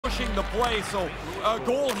finishing the play. So a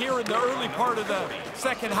goal here in the early part of the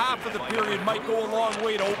second half of the period might go a long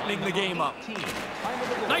way to opening the game up.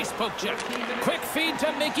 Nice poke check. Quick feed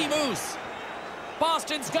to Mickey Moose.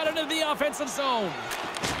 Boston's got it into the offensive zone.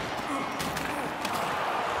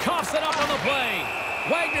 Coughs it up on the play.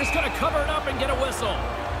 Wagner's going to cover it up and get a whistle.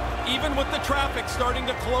 Even with the traffic starting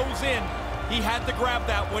to close in, he had to grab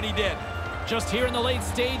that when he did. Just here in the late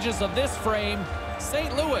stages of this frame,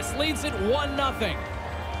 St. Louis leads it 1-0.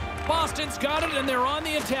 Boston's got it, and they're on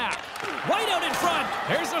the attack. Right out in front.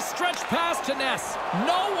 Here's a stretch pass to Ness.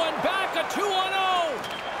 No one back, a 2-on-0.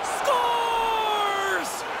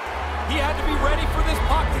 Scores! He had to be ready for this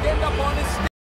puck to end up on his stick.